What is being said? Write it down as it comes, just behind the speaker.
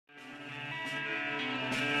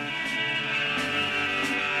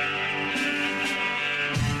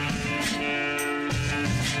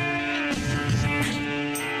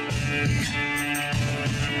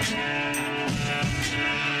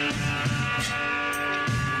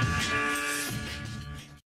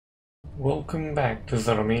Welcome back to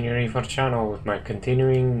the Romanian Reaver channel with my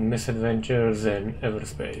continuing misadventures in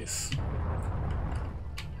Everspace.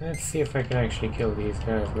 Let's see if I can actually kill these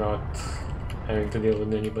guys without having to deal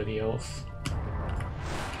with anybody else.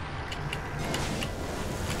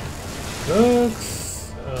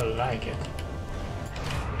 Looks like it.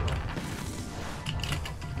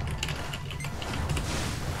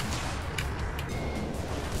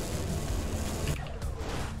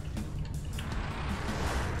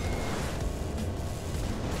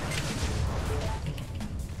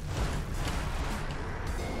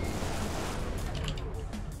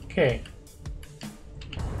 Okay.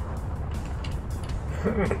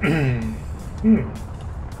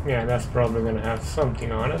 Yeah, that's probably gonna have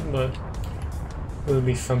something on it, but will it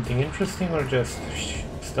be something interesting or just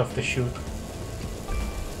stuff to shoot?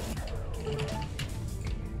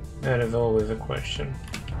 That is always a question.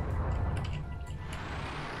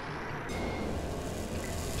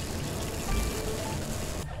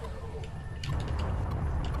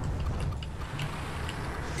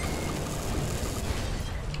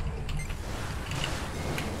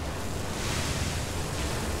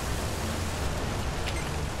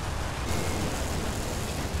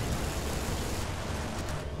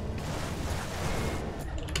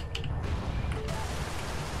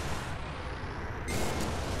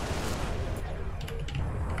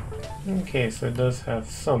 Okay, so it does have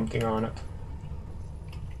something on it.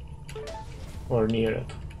 Or near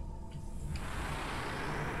it.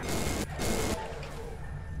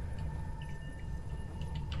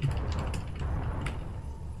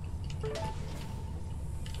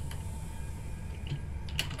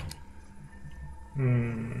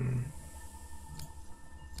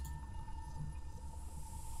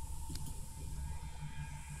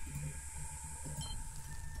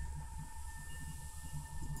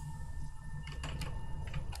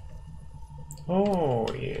 Oh,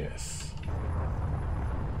 yes.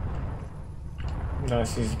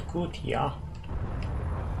 Das ist gut, ja.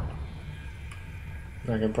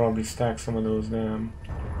 I can probably stack some of those damn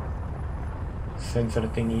sensor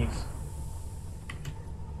thingies.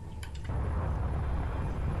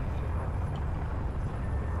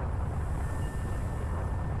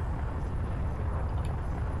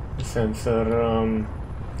 Sensor,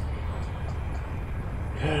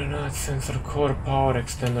 not sensor core power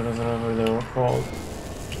extenders, whatever they were called.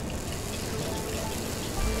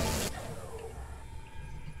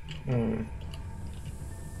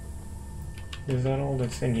 Is that all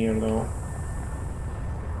that's in here though?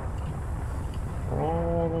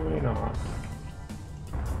 Probably not.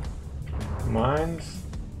 Mines?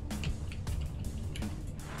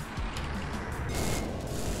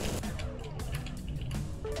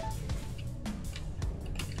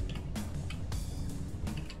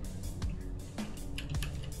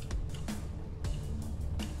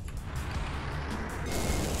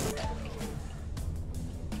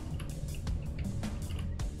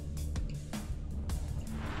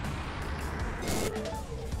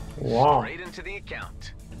 Wow. Straight into the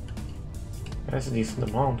account. That's a decent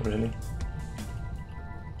amount, really.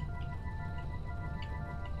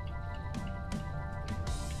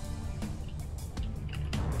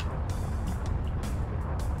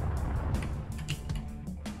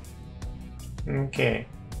 Okay.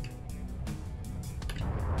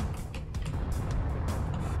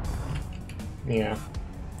 Yeah.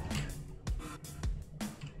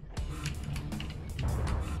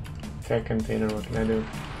 Tech container, what can I do?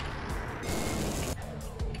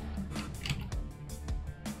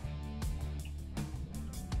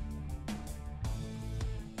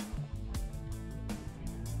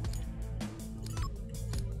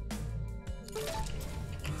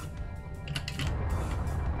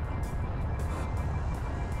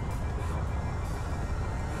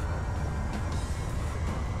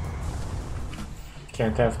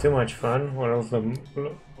 Can't have too much fun, or else the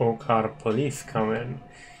Okar police come in.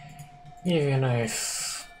 Even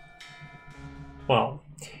if... well,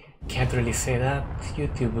 can't really say that.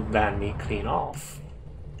 YouTube would ban me clean off.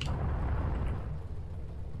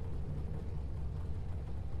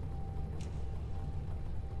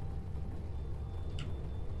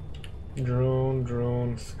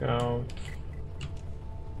 Drone, scout.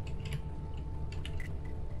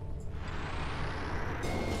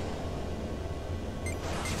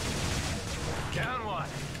 Down one.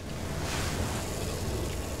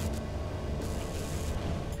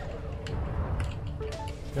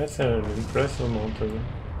 That's an impressive amount of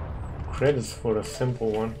credits for a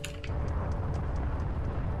simple one.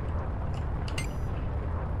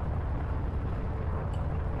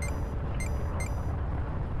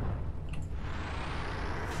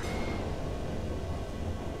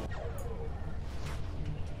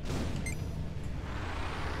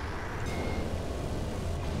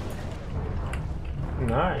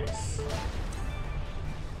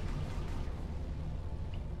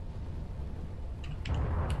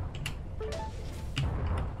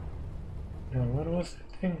 Now, what was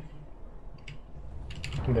that thing?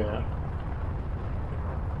 There.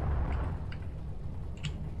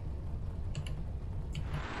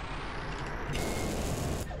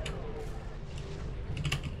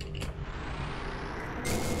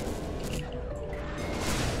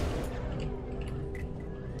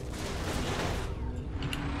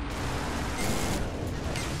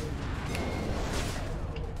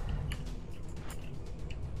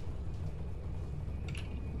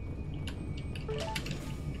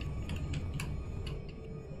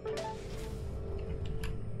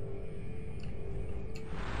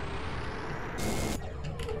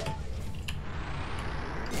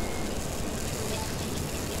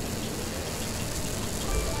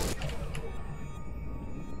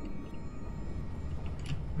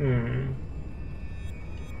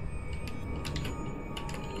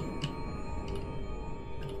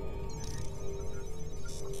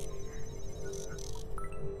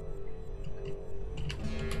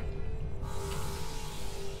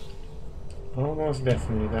 Almost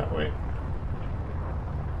definitely that way.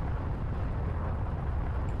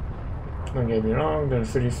 Don't get me wrong,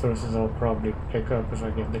 there's resources I'll probably pick up if I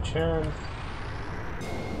get the chance.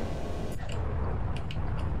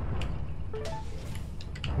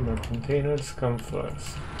 But containers come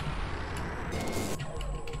first.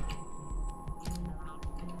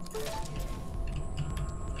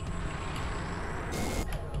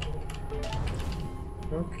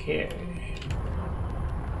 Okay.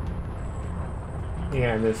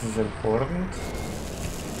 Yeah, this is important.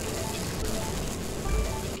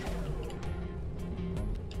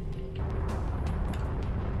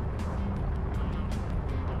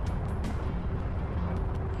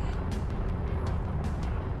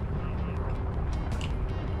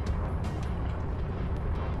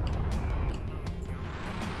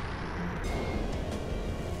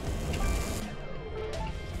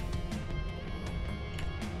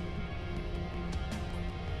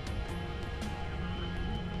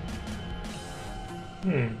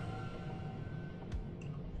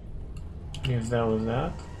 Guess that was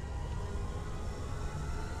that.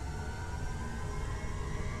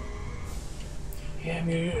 Yeah,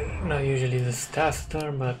 I'm not usually this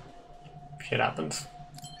taster, but shit happens.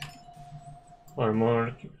 Or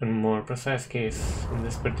in more precise case, in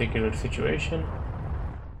this particular situation,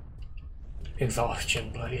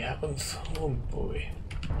 exhaustion bloody happens. Oh boy.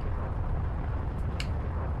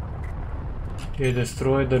 You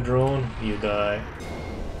destroy the drone, you die.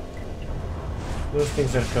 Those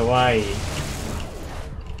things are kawaii.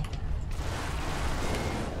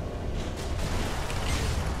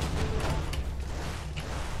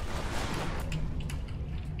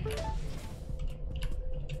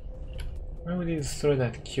 Why would you destroy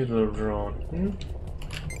that cute little drone?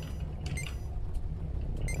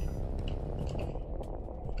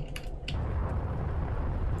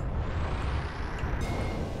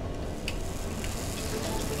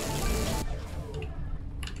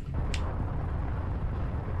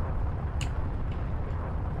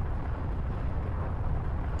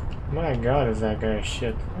 My god, is that guy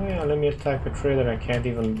shit. Oh yeah, let me attack a trader I can't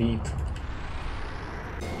even beat.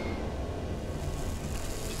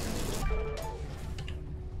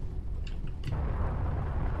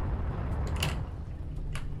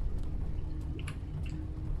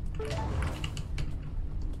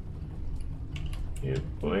 Yeah,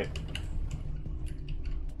 boy.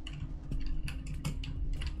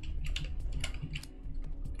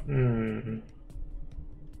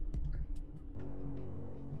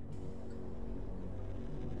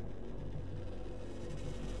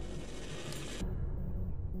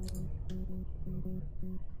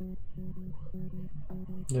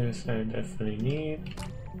 This I definitely need.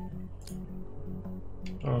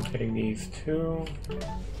 I'll take these two.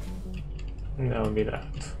 And that'll be that.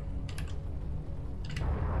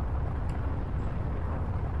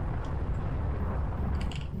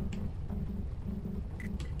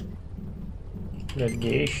 That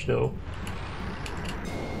gauge though.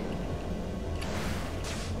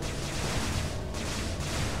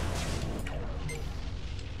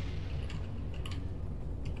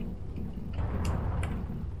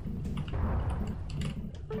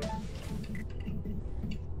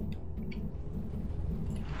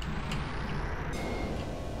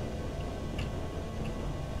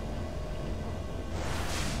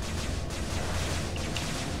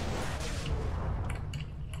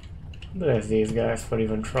 Bless these guys for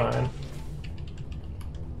even trying.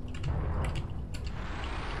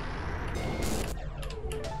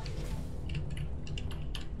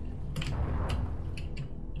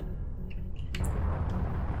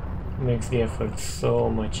 Makes the effort so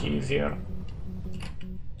much easier.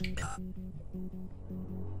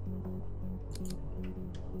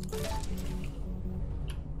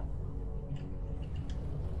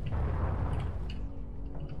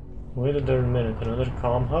 Wait a darn minute, another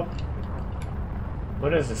calm hub?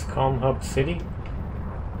 What is this, calm hub city?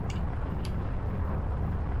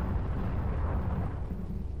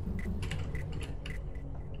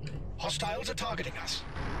 Hostiles are targeting us.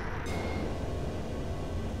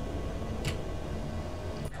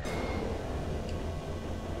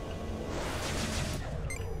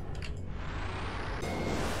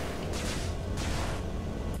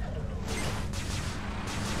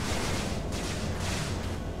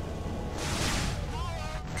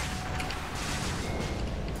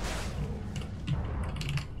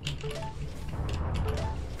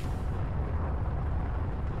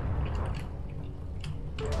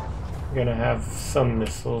 Gonna have some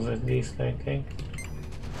missiles at least, I think.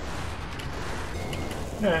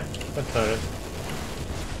 Yeah, a turret.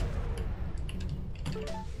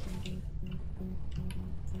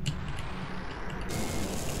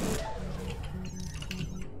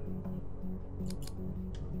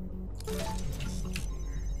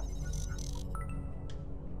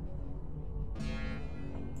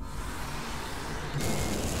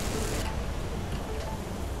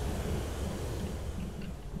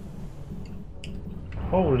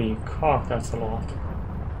 Holy cock, that's a lot.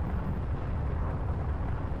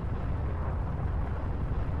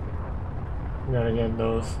 Gotta get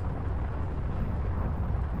those.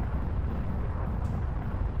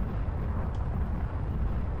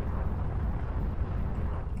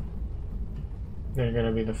 They're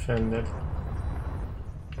gonna be defended.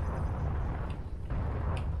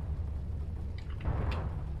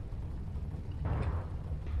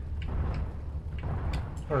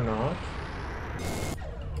 Or not.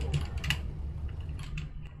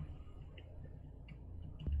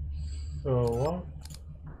 So what?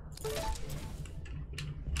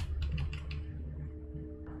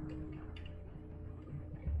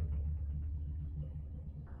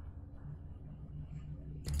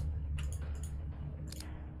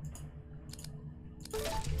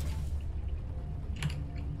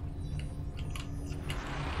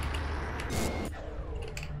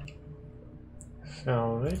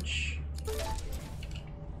 Salvage.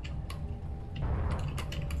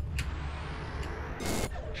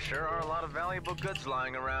 Sure are a lot of valuable goods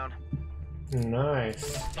lying around.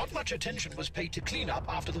 Nice. Not much attention was paid to clean up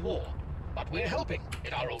after the war, but we're helping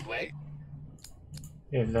in our own way.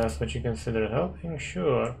 If that's what you consider helping,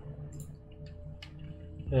 sure.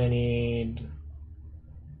 I need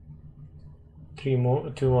two more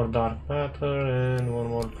dark matter and one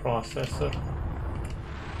more processor.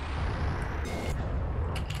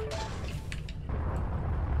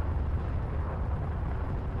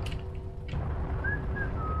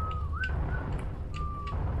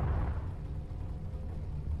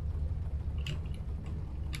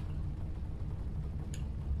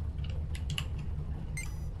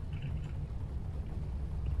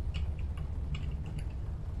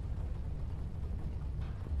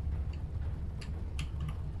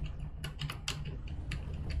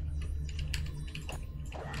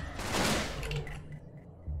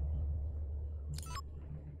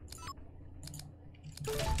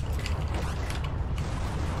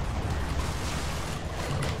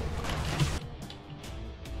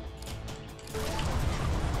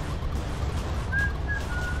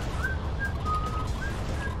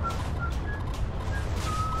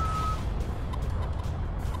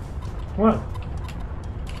 What?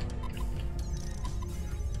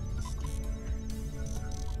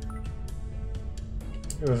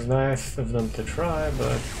 It was nice of them to try,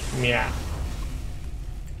 but yeah.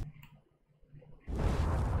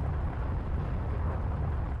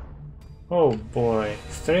 Oh boy,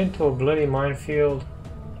 straight into a bloody minefield.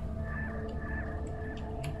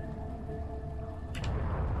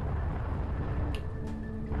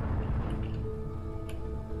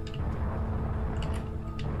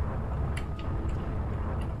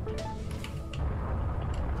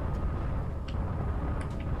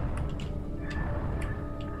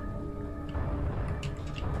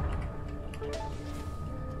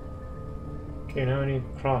 Okay, now I need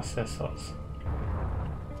processors.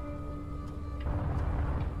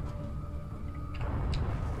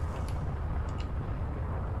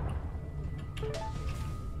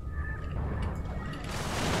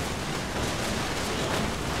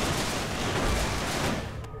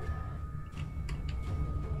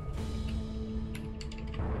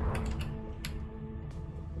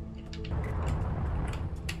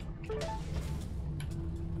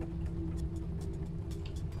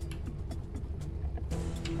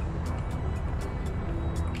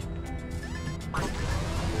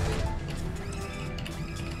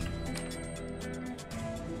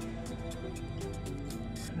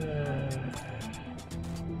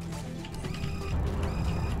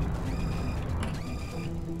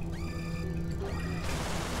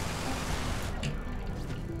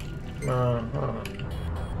 Uh-huh.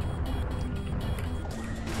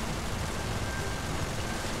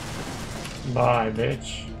 Bye,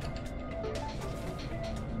 bitch.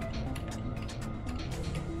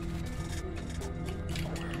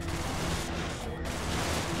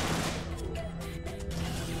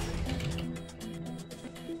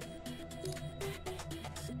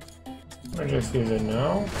 I'll just use it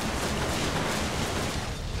now.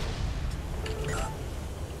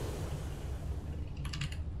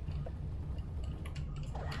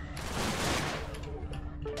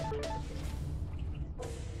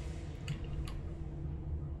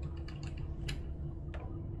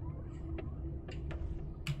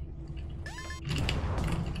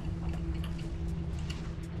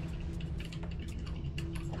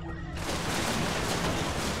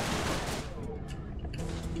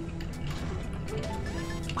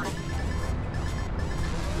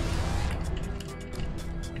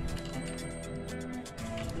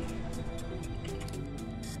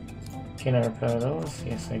 Can I repair those?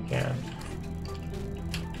 Yes, I can.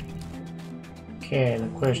 Okay, the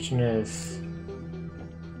question is,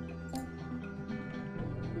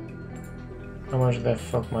 how much did I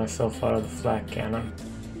fuck myself out of the flak cannon?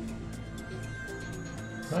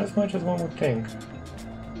 Not as much as one would think.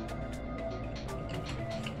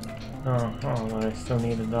 Oh, but I still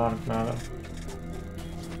need the dark matter.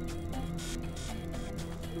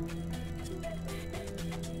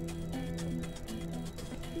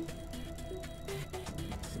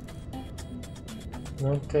 I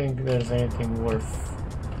don't think there's anything worth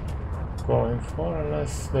going for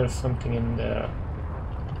unless there's something in there.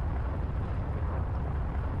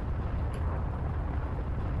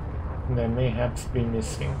 That mayhaps be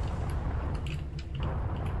missing.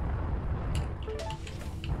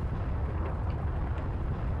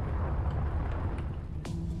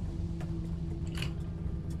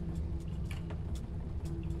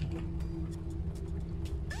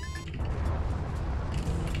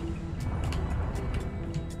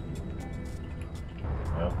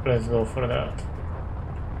 Let's go for that.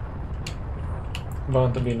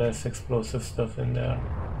 Bound to be less explosive stuff in there.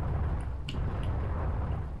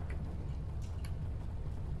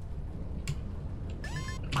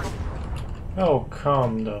 Oh,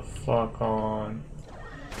 come the fuck on.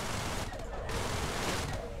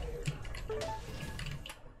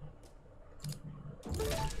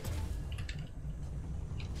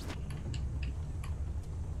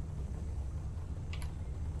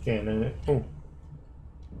 Okay, let it. Oh.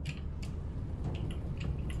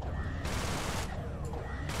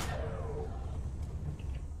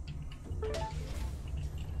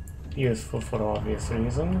 Useful for obvious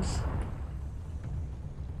reasons.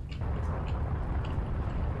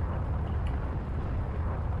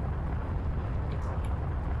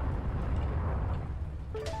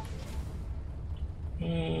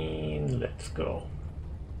 And let's go.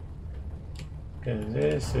 Because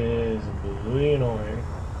this is really annoying.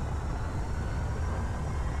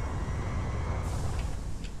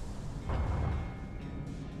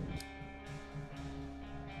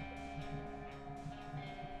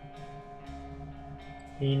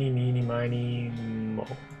 Eeny, meeny, miny, mo.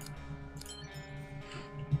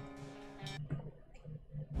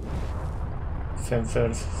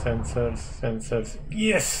 Sensors, sensors, sensors.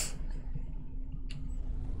 Yes!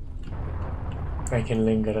 I can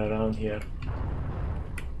linger around here.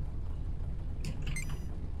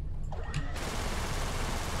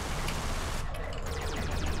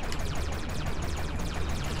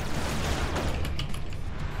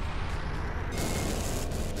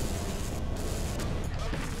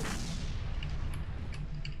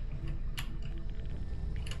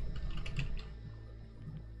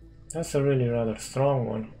 That's a really rather strong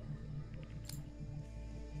one.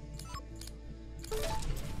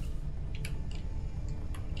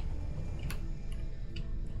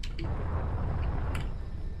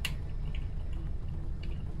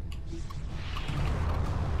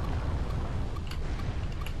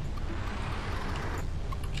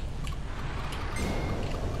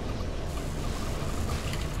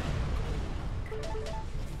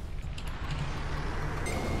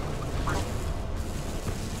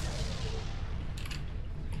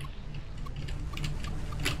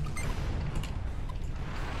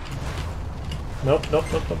 Nope, nope,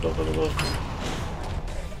 nope, nope, nope, nope, nope.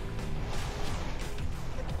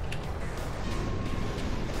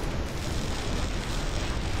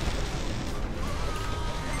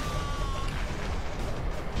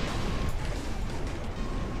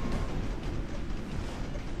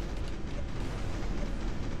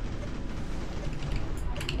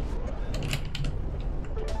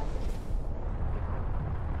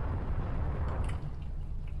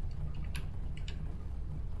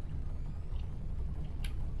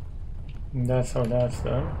 That's how that's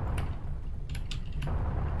done.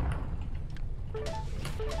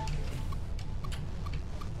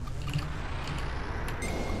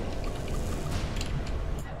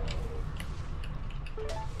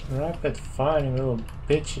 Rapid firing little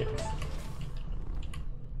bitches.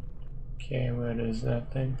 Okay, where is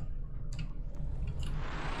that thing?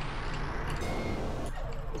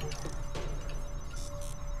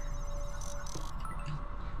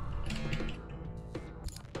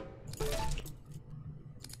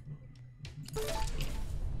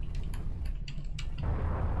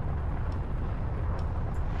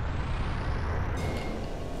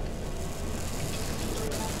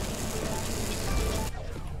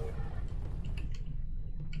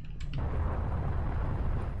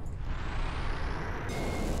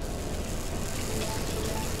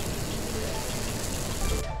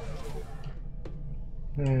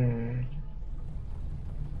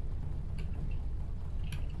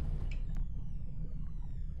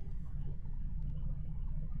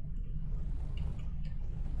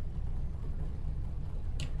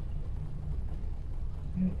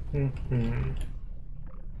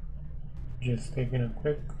 Just taking a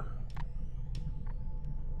quick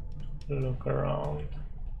look around.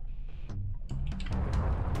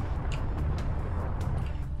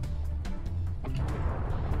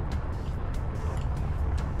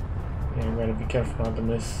 Yeah, you gotta be careful not to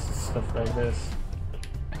miss stuff like this.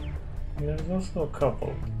 And there's also a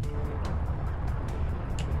couple.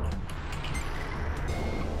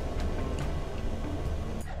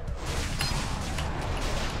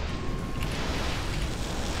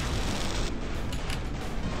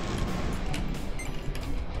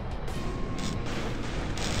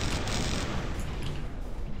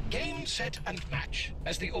 Game, set, and match,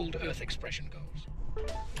 as the old Earth expression goes.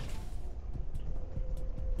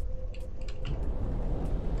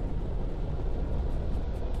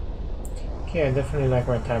 Okay, I definitely like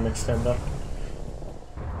my time extender.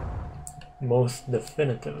 Most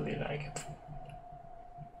definitively like it.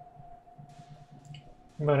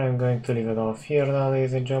 But I'm going to leave it off here now,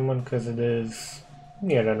 ladies and gentlemen, because it is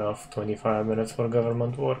near enough 25 minutes for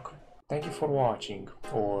government work. Thank you for watching,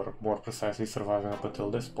 or more precisely surviving up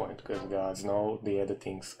until this point, because gods know the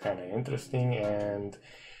editing's kinda interesting and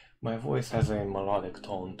my voice has a melodic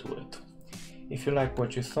tone to it. If you like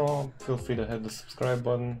what you saw, feel free to hit the subscribe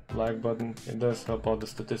button, like button. It does help out the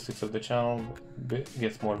statistics of the channel,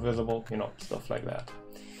 gets more visible, you know, stuff like that.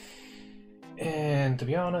 And to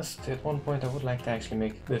be honest, at one point I would like to actually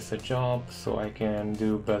make this a job so I can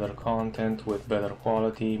do better content with better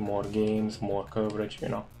quality, more games, more coverage, you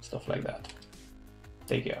know, stuff like that.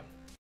 Take care.